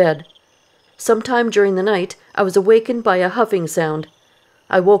went to bed. Sometime during the night, I was awakened by a huffing sound.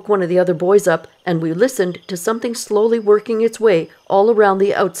 I woke one of the other boys up, and we listened to something slowly working its way all around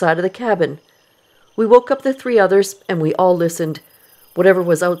the outside of the cabin. We woke up the 3 others, and we all listened. Whatever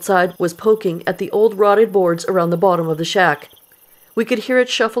was outside was poking at the old rotted boards around the bottom of the shack. We could hear it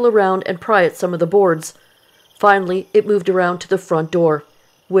shuffle around and pry at some of the boards. Finally, it moved around to the front door,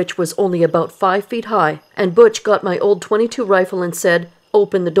 which was only about 5 feet high, and Butch got my old .22 rifle and said,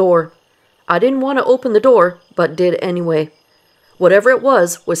 "Open the door." I didn't want to open the door, but did anyway. Whatever it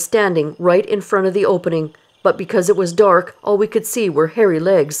was standing right in front of the opening, but because it was dark, all we could see were hairy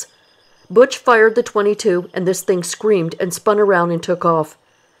legs. Butch fired the .22, and this thing screamed and spun around and took off.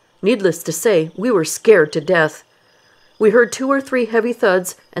 Needless to say, we were scared to death. We heard 2 or 3 heavy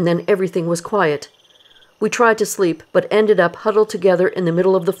thuds, and then everything was quiet. We tried to sleep, but ended up huddled together in the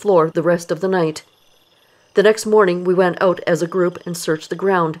middle of the floor the rest of the night. The next morning, we went out as a group and searched the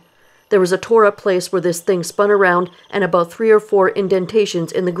ground. There was a tore-up place where this thing spun around and about 3 or 4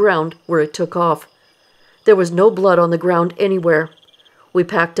 indentations in the ground where it took off. There was no blood on the ground anywhere. We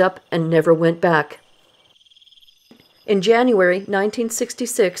packed up and never went back. In January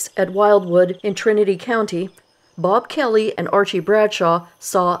 1966 at Wildwood in Trinity County, Bob Kelly and Archie Bradshaw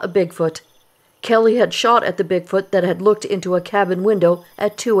saw a Bigfoot. Kelly had shot at the Bigfoot that had looked into a cabin window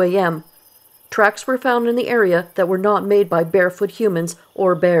at 2 a.m. Tracks were found in the area that were not made by barefoot humans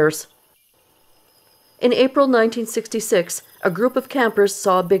or bears. In April 1966, a group of campers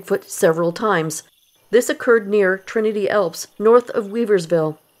saw Bigfoot several times. This occurred near Trinity Alps, north of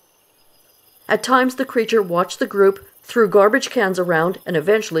Weaversville. At times, the creature watched the group, threw garbage cans around, and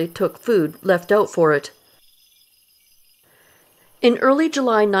eventually took food left out for it. In early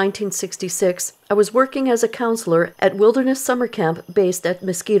July 1966, I was working as a counselor at Wilderness Summer Camp based at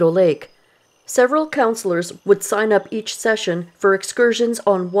Mosquito Lake. Several counselors would sign up each session for excursions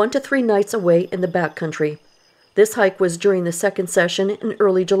on 1 to 3 nights away in the backcountry. This hike was during the second session in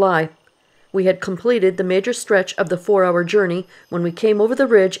early July. We had completed the major stretch of the 4-hour journey when we came over the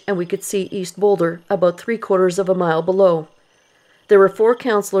ridge and we could see East Boulder about 3/4 of a mile below. There were 4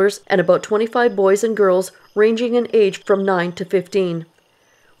 counselors and about 25 boys and girls ranging in age from 9 to 15.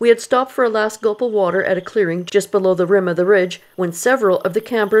 We had stopped for a last gulp of water at a clearing just below the rim of the ridge when several of the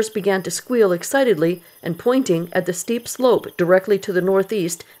campers began to squeal excitedly and pointing at the steep slope directly to the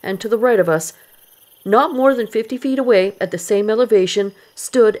northeast and to the right of us. Not more than 50 feet away, at the same elevation,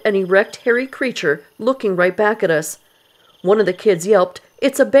 stood an erect hairy creature looking right back at us. One of the kids yelped,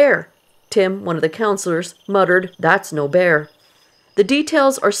 "It's a bear!" Tim, one of the counselors, muttered, "That's no bear." The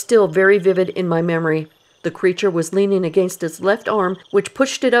details are still very vivid in my memory. The creature was leaning against its left arm, which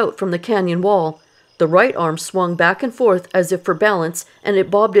pushed it out from the canyon wall. The right arm swung back and forth as if for balance, and it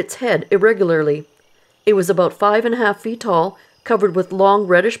bobbed its head irregularly. It was about 5.5 feet tall, covered with long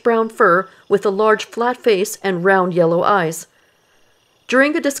reddish-brown fur, with a large flat face and round yellow eyes.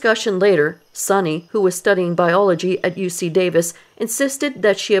 During a discussion later, Sunny, who was studying biology at UC Davis, insisted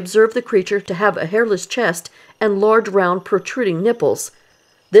that she observed the creature to have a hairless chest and large round protruding nipples.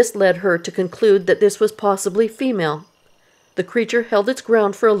 This led her to conclude that this was possibly female. The creature held its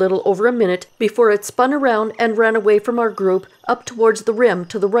ground for a little over a minute before it spun around and ran away from our group up towards the rim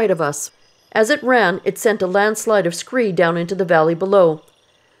to the right of us. As it ran, it sent a landslide of scree down into the valley below.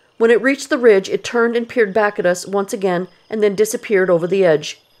 When it reached the ridge, it turned and peered back at us once again and then disappeared over the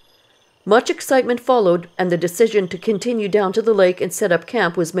edge. Much excitement followed, and the decision to continue down to the lake and set up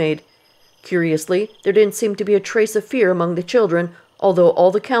camp was made. Curiously, there didn't seem to be a trace of fear among the children, although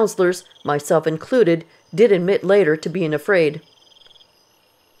all the counselors, myself included, did admit later to being afraid.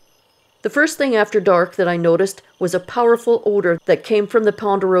 The first thing after dark that I noticed was a powerful odor that came from the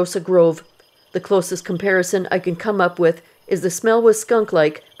Ponderosa Grove. The closest comparison I can come up with is the smell was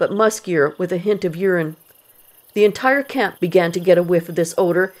skunk-like, but muskier with a hint of urine. The entire camp began to get a whiff of this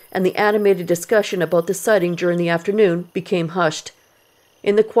odor, and the animated discussion about the sighting during the afternoon became hushed.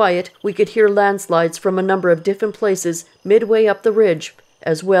 In the quiet, we could hear landslides from a number of different places midway up the ridge,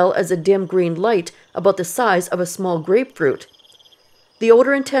 as well as a dim green light about the size of a small grapefruit. The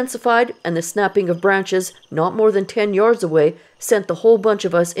odor intensified, and the snapping of branches, not more than 10 yards away, sent the whole bunch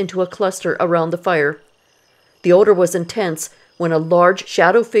of us into a cluster around the fire. The odor was intense when a large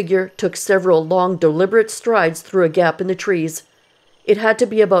shadow figure took several long, deliberate strides through a gap in the trees. It had to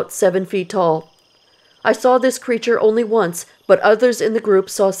be about 7 feet tall. I saw this creature only once, but others in the group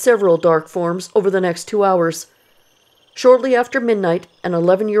saw several dark forms over the next 2 hours. Shortly after midnight, an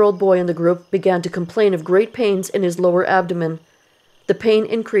 11-year-old boy in the group began to complain of great pains in his lower abdomen. The pain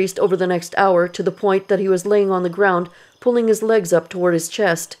increased over the next hour to the point that he was laying on the ground, pulling his legs up toward his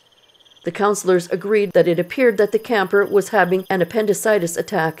chest. The counselors agreed that it appeared that the camper was having an appendicitis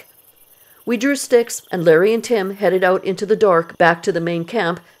attack. We drew sticks, and Larry and Tim headed out into the dark back to the main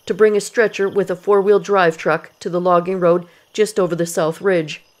camp to bring a stretcher with a 4-wheel drive truck to the logging road just over the south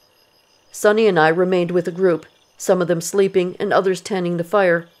ridge. Sonny and I remained with the group, some of them sleeping and others tending the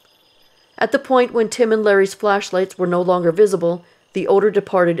fire. At the point when Tim and Larry's flashlights were no longer visible, the odor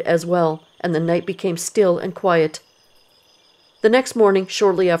departed as well, and the night became still and quiet. The next morning,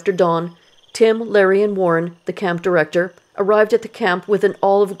 shortly after dawn, Tim, Larry, and Warren, the camp director, arrived at the camp with an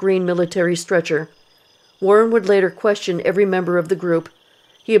olive-green military stretcher. Warren would later question every member of the group.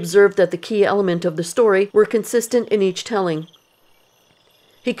 He observed that the key element of the story were consistent in each telling.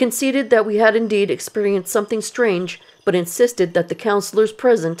 He conceded that we had indeed experienced something strange, but insisted that the counselors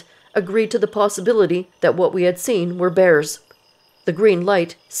present agreed to the possibility that what we had seen were bears. The green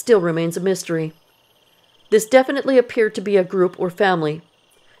light still remains a mystery. This definitely appeared to be a group or family.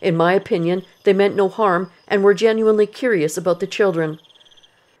 In my opinion, they meant no harm and were genuinely curious about the children.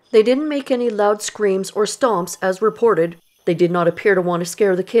 They didn't make any loud screams or stomps as reported. They did not appear to want to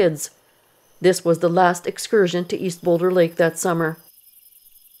scare the kids. This was the last excursion to East Boulder Lake that summer.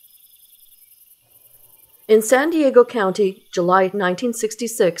 In San Diego County, July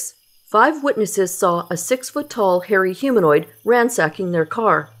 1966, 5 witnesses saw a 6-foot-tall hairy humanoid ransacking their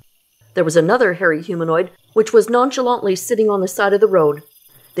car. There was another hairy humanoid which was nonchalantly sitting on the side of the road.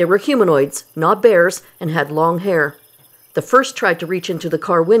 They were humanoids, not bears, and had long hair. The first tried to reach into the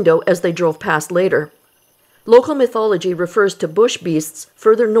car window as they drove past later. Local mythology refers to bush beasts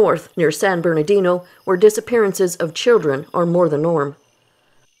further north near San Bernardino, where disappearances of children are more the norm.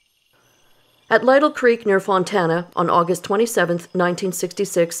 At Lytle Creek near Fontana, on August 27,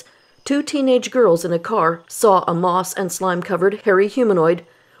 1966, 2 teenage girls in a car saw a moss and slime-covered hairy humanoid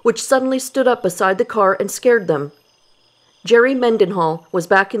which suddenly stood up beside the car and scared them. Jerry Mendenhall was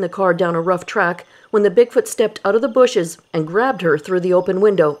back in the car down a rough track when the Bigfoot stepped out of the bushes and grabbed her through the open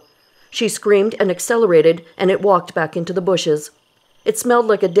window. She screamed and accelerated, and it walked back into the bushes. It smelled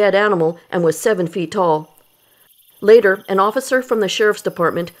like a dead animal and was 7 feet tall. Later, an officer from the sheriff's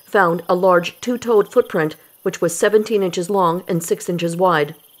department found a large 2-toed footprint which was 17 inches long and 6 inches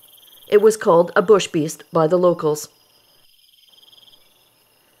wide. It was called a bush beast by the locals.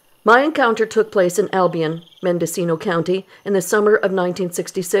 My encounter took place in Albion, Mendocino County, in the summer of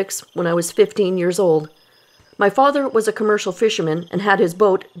 1966 when I was 15 years old. My father was a commercial fisherman and had his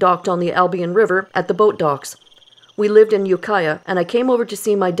boat docked on the Albion River at the boat docks. We lived in Ukiah, and I came over to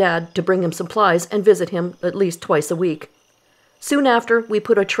see my dad to bring him supplies and visit him at least twice a week. Soon after, we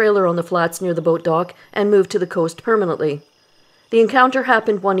put a trailer on the flats near the boat dock and moved to the coast permanently. The encounter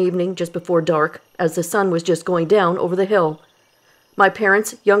happened one evening just before dark, as the sun was just going down over the hill. My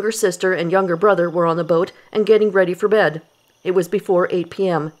parents, younger sister, and younger brother were on the boat and getting ready for bed. It was before 8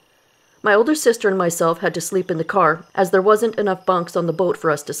 p.m. My older sister and myself had to sleep in the car, as there wasn't enough bunks on the boat for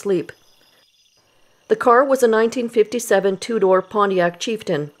us to sleep. The car was a 1957 two-door Pontiac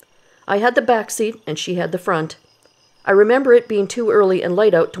Chieftain. I had the back seat, and she had the front. I remember it being too early and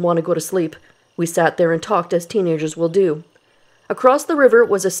light out to want to go to sleep. We sat there and talked as teenagers will do. Across the river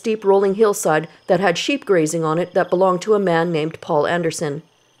was a steep rolling hillside that had sheep grazing on it that belonged to a man named Paul Anderson.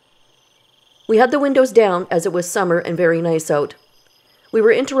 We had the windows down as it was summer and very nice out. We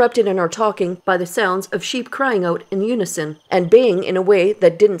were interrupted in our talking by the sounds of sheep crying out in unison and baying in a way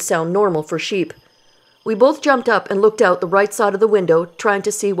that didn't sound normal for sheep. We both jumped up and looked out the right side of the window, trying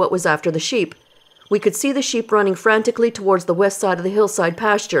to see what was after the sheep. We could see the sheep running frantically towards the west side of the hillside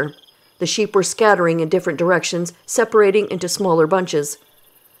pasture. The sheep were scattering in different directions, separating into smaller bunches.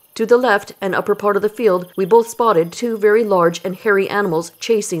 To the left and upper part of the field, we both spotted two very large and hairy animals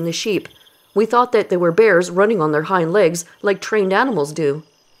chasing the sheep. We thought that they were bears running on their hind legs like trained animals do.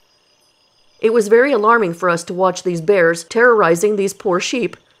 It was very alarming for us to watch these bears terrorizing these poor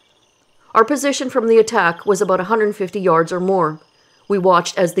sheep. Our position from the attack was about 150 yards or more. We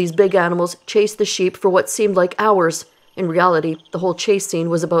watched as these big animals chased the sheep for what seemed like hours. In reality, the whole chase scene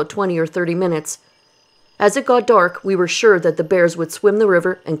was about 20 or 30 minutes. As it got dark, we were sure that the bears would swim the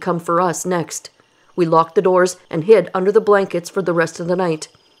river and come for us next. We locked the doors and hid under the blankets for the rest of the night.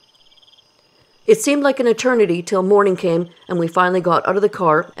 It seemed like an eternity till morning came, and we finally got out of the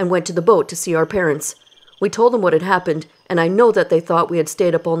car and went to the boat to see our parents. We told them what had happened, and I know that they thought we had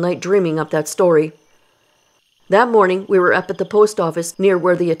stayed up all night dreaming up that story. That morning, we were up at the post office near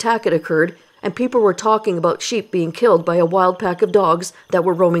where the attack had occurred, and people were talking about sheep being killed by a wild pack of dogs that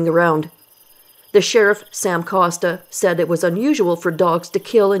were roaming around. The sheriff, Sam Costa, said it was unusual for dogs to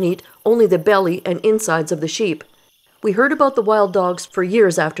kill and eat only the belly and insides of the sheep. We heard about the wild dogs for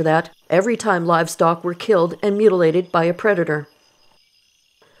years after that, every time livestock were killed and mutilated by a predator.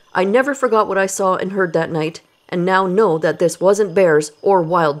 I never forgot what I saw and heard that night, and now know that this wasn't bears or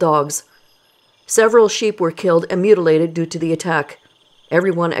wild dogs. Several sheep were killed and mutilated due to the attack.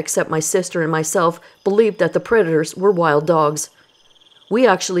 Everyone except my sister and myself believed that the predators were wild dogs. We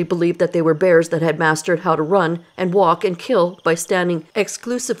actually believed that they were bears that had mastered how to run and walk and kill by standing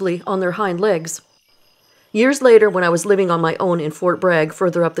exclusively on their hind legs. Years later, when I was living on my own in Fort Bragg,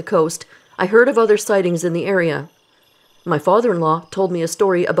 further up the coast, I heard of other sightings in the area. My father-in-law told me a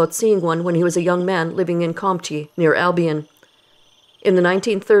story about seeing one when he was a young man living in Compty, near Albion. In the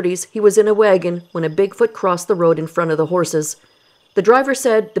 1930s, he was in a wagon when a Bigfoot crossed the road in front of the horses. The driver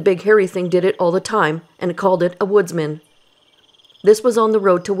said the big hairy thing did it all the time and called it a woodsman. This was on the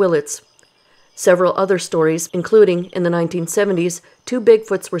road to Willits. Several other stories, including in the 1970s, 2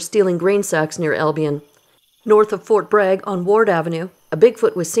 Bigfoots were stealing grain sacks near Albion. North of Fort Bragg on Ward Avenue, a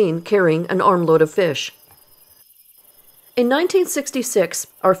Bigfoot was seen carrying an armload of fish. In 1966,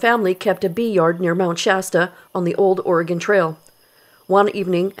 our family kept a bee yard near Mount Shasta on the old Oregon Trail. One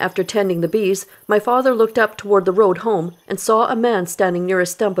evening, after tending the bees, my father looked up toward the road home and saw a man standing near a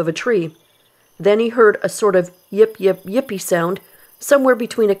stump of a tree. Then he heard a sort of yip yip yippy sound, somewhere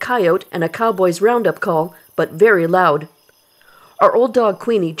between a coyote and a cowboy's roundup call, but very loud. Our old dog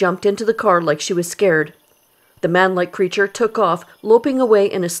Queenie jumped into the car like she was scared. The man-like creature took off, loping away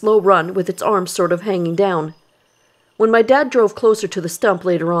in a slow run with its arms sort of hanging down. When my dad drove closer to the stump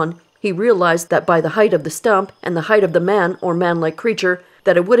later on, he realized that by the height of the stump and the height of the man or man-like creature,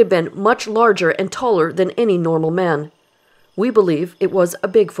 that it would have been much larger and taller than any normal man. We believe it was a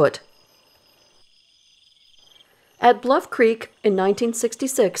Bigfoot. At Bluff Creek in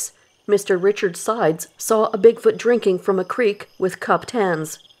 1966, Mr. Richard Sides saw a Bigfoot drinking from a creek with cupped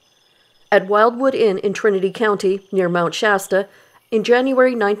hands. At Wildwood Inn in Trinity County, near Mount Shasta, in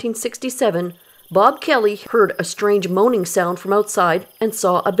January 1967, Bob Kelly heard a strange moaning sound from outside and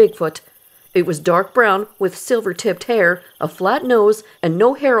saw a Bigfoot. It was dark brown with silver-tipped hair, a flat nose, and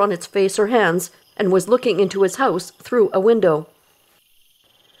no hair on its face or hands, and was looking into his house through a window.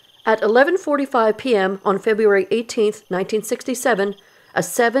 At 11:45 p.m. on February 18, 1967, a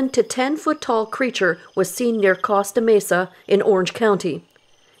 7 to 10 foot tall creature was seen near Costa Mesa in Orange County.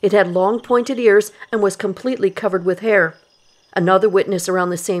 It had long pointed ears and was completely covered with hair. Another witness around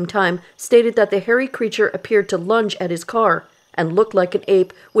the same time stated that the hairy creature appeared to lunge at his car and looked like an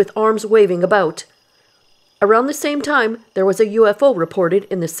ape with arms waving about. Around the same time, there was a UFO reported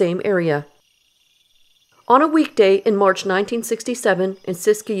in the same area. On a weekday in March 1967 in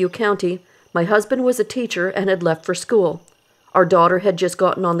Siskiyou County, my husband was a teacher and had left for school. Our daughter had just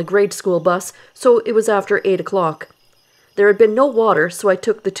gotten on the grade school bus, so it was after 8 o'clock. There had been no water, so I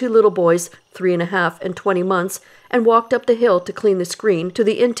took the 2 little boys, 3.5 and 20 months, and walked up the hill to clean the screen to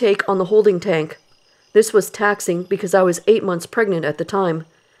the intake on the holding tank. This was taxing because I was 8 months pregnant at the time.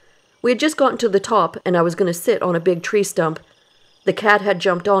 We had just gotten to the top, and I was going to sit on a big tree stump. The cat had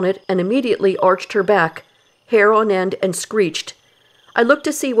jumped on it and immediately arched her back, hair on end, and screeched. I looked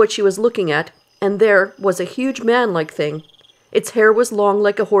to see what she was looking at, and there was a huge man-like thing. Its hair was long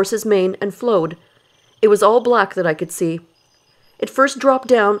like a horse's mane and flowed. It was all black that I could see. It first dropped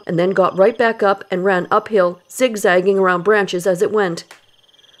down and then got right back up and ran uphill, zigzagging around branches as it went.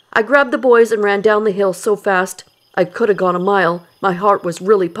 I grabbed the boys and ran down the hill so fast I could have gone a mile. My heart was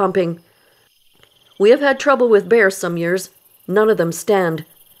really pumping. We have had trouble with bears some years. None of them stand.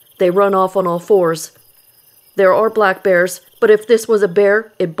 They run off on all fours. There are black bears, but if this was a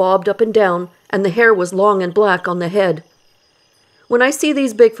bear, it bobbed up and down, and the hair was long and black on the head. When I see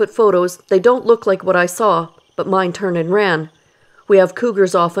these Bigfoot photos, they don't look like what I saw, but mine turned and ran. We have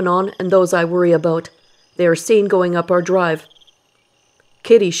cougars off and on, and those I worry about. They are seen going up our drive.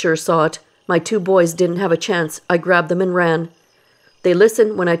 Kitty sure saw it. My 2 boys didn't have a chance. I grabbed them and ran. They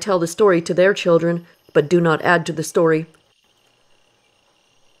listen when I tell the story to their children, but do not add to the story.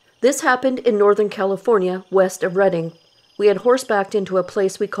 This happened in Northern California, west of Redding. We had horsebacked into a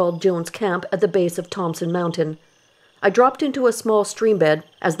place we called Jones Camp at the base of Thompson Mountain. I dropped into a small stream bed,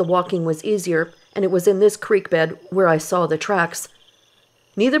 as the walking was easier, and it was in this creek bed where I saw the tracks.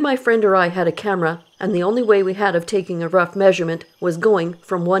 Neither my friend or I had a camera, and the only way we had of taking a rough measurement was going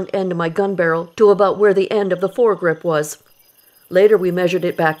from one end of my gun barrel to about where the end of the foregrip was. Later we measured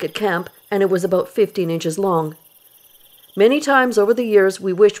it back at camp, and it was about 15 inches long. Many times over the years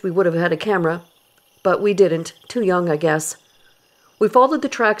we wished we would have had a camera, but we didn't. Too young, I guess. We followed the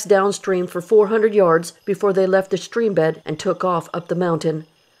tracks downstream for 400 yards before they left the stream bed and took off up the mountain.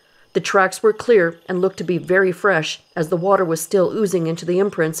 The tracks were clear and looked to be very fresh, as the water was still oozing into the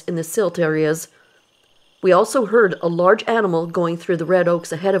imprints in the silt areas. We also heard a large animal going through the red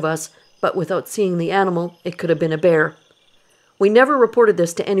oaks ahead of us, but without seeing the animal, it could have been a bear. We never reported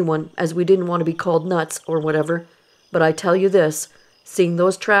this to anyone, as we didn't want to be called nuts or whatever, but I tell you this, seeing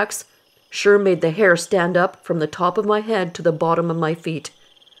those tracks sure made the hair stand up from the top of my head to the bottom of my feet.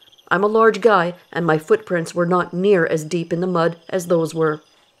 I'm a large guy, and my footprints were not near as deep in the mud as those were.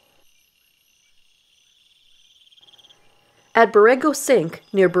 At Borrego Sink,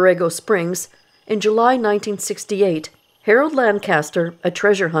 near Borrego Springs, in July 1968, Harold Lancaster, a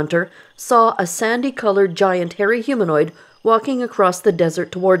treasure hunter, saw a sandy-colored giant hairy humanoid walking across the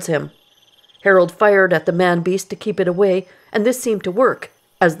desert towards him. Harold fired at the man-beast to keep it away, and this seemed to work,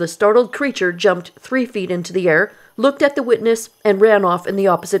 as the startled creature jumped 3 feet into the air, looked at the witness, and ran off in the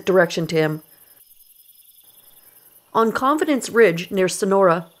opposite direction to him. On Confidence Ridge, near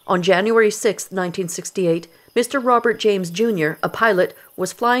Sonora, on January 6, 1968, Mr. Robert James Jr., a pilot,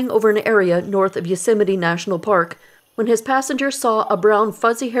 was flying over an area north of Yosemite National Park when his passenger saw a brown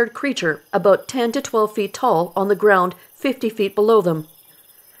fuzzy-haired creature about 10 to 12 feet tall on the ground 50 feet below them.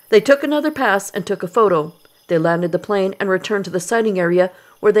 They took another pass and took a photo. They landed the plane and returned to the sighting area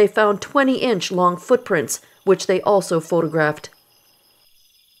where they found 20-inch long footprints, which they also photographed.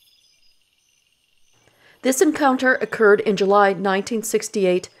 This encounter occurred in July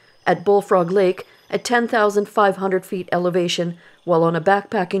 1968 at Bullfrog Lake at 10,500 feet elevation while on a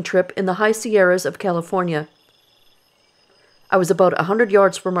backpacking trip in the high Sierras of California. I was about 100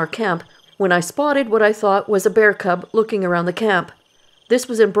 yards from our camp when I spotted what I thought was a bear cub looking around the camp. This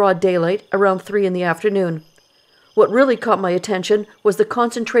was in broad daylight, around 3 in the afternoon. What really caught my attention was the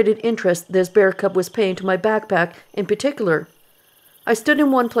concentrated interest this bear cub was paying to my backpack in particular. I stood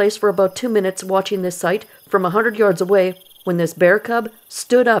in one place for about 2 minutes watching this sight from 100 yards away when this bear cub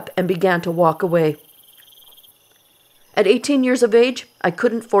stood up and began to walk away. At 18 years of age, I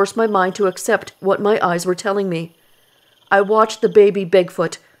couldn't force my mind to accept what my eyes were telling me. I watched the baby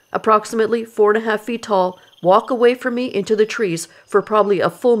Bigfoot, approximately 4.5 feet tall, walk away from me into the trees for probably a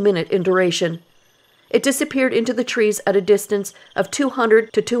full minute in duration. It disappeared into the trees at a distance of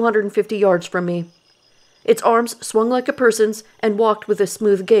 200 to 250 yards from me. Its arms swung like a person's and walked with a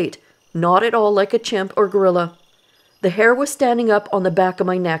smooth gait, not at all like a chimp or gorilla. The hair was standing up on the back of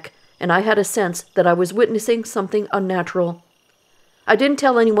my neck, and I had a sense that I was witnessing something unnatural. I didn't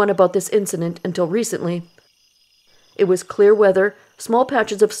tell anyone about this incident until recently. It was clear weather, small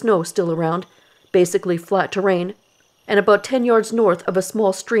patches of snow still around, basically flat terrain, and about 10 yards north of a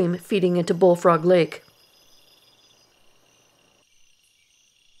small stream feeding into Bullfrog Lake.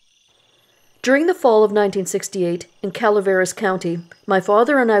 During the fall of 1968, in Calaveras County, my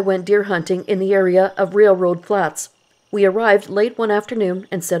father and I went deer hunting in the area of Railroad Flats. We arrived late one afternoon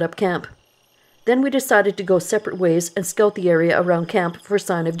and set up camp. Then we decided to go separate ways and scout the area around camp for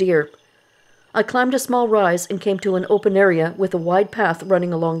sign of deer. I climbed a small rise and came to an open area with a wide path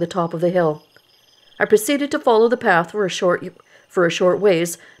running along the top of the hill. I proceeded to follow the path for a short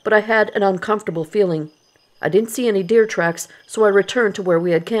ways, but I had an uncomfortable feeling. I didn't see any deer tracks, so I returned to where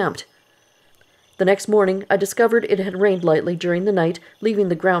we had camped. The next morning, I discovered it had rained lightly during the night, leaving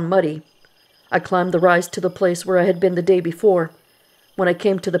the ground muddy. I climbed the rise to the place where I had been the day before. When I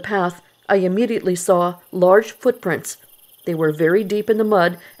came to the path, I immediately saw large footprints. They were very deep in the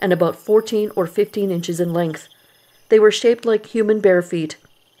mud and about 14 or 15 inches in length. They were shaped like human bare feet.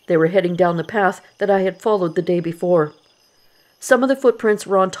 They were heading down the path that I had followed the day before. Some of the footprints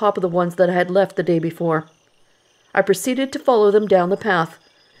were on top of the ones that I had left the day before. I proceeded to follow them down the path.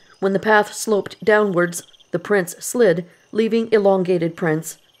 When the path sloped downwards, the prints slid, leaving elongated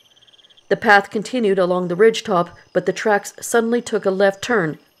prints. The path continued along the ridgetop, but the tracks suddenly took a left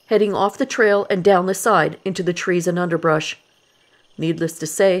turn, heading off the trail and down the side into the trees and underbrush. Needless to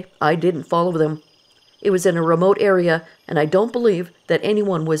say, I didn't follow them. It was in a remote area, and I don't believe that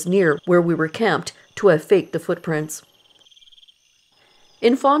anyone was near where we were camped to have faked the footprints.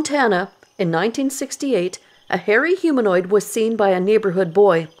 In Fontana, in 1968, a hairy humanoid was seen by a neighborhood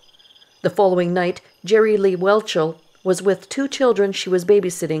boy. The following night, Jerry Lee Welchel was with 2 children she was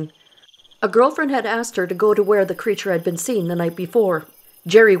babysitting. A girlfriend had asked her to go to where the creature had been seen the night before.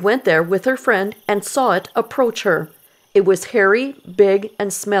 Jerry went there with her friend and saw it approach her. It was hairy, big,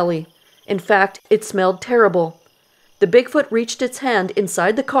 and smelly. In fact, it smelled terrible. The Bigfoot reached its hand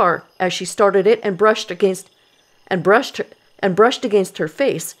inside the car as she started it and brushed against her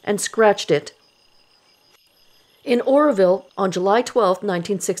face and scratched it. In Oroville, on July 12,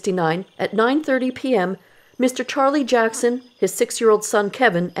 1969, at 9:30 p.m., Mr. Charlie Jackson, his 6-year-old son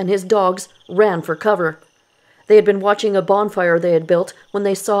Kevin, and his dogs ran for cover. They had been watching a bonfire they had built when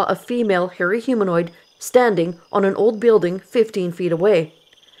they saw a female hairy humanoid standing on an old building 15 feet away.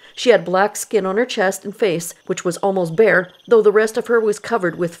 She had black skin on her chest and face, which was almost bare, though the rest of her was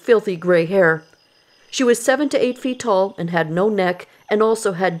covered with filthy gray hair. She was 7 to 8 feet tall and had no neck, and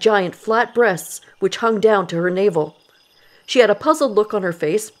also had giant flat breasts which hung down to her navel. She had a puzzled look on her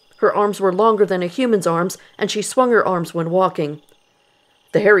face. Her arms were longer than a human's arms, and she swung her arms when walking.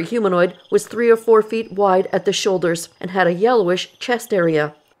 The hairy humanoid was 3 or 4 feet wide at the shoulders and had a yellowish chest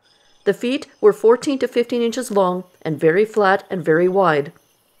area. The feet were 14 to 15 inches long and very flat and very wide.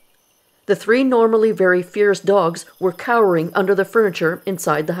 The 3 normally very fierce dogs were cowering under the furniture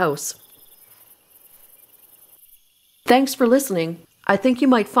inside the house. Thanks for listening. I think you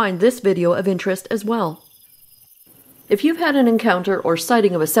might find this video of interest as well. If you've had an encounter or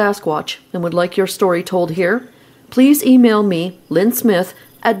sighting of a Sasquatch and would like your story told here, please email me, Lynn Smyth,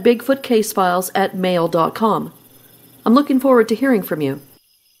 at BigfootCaseFiles@mail.com. I'm looking forward to hearing from you.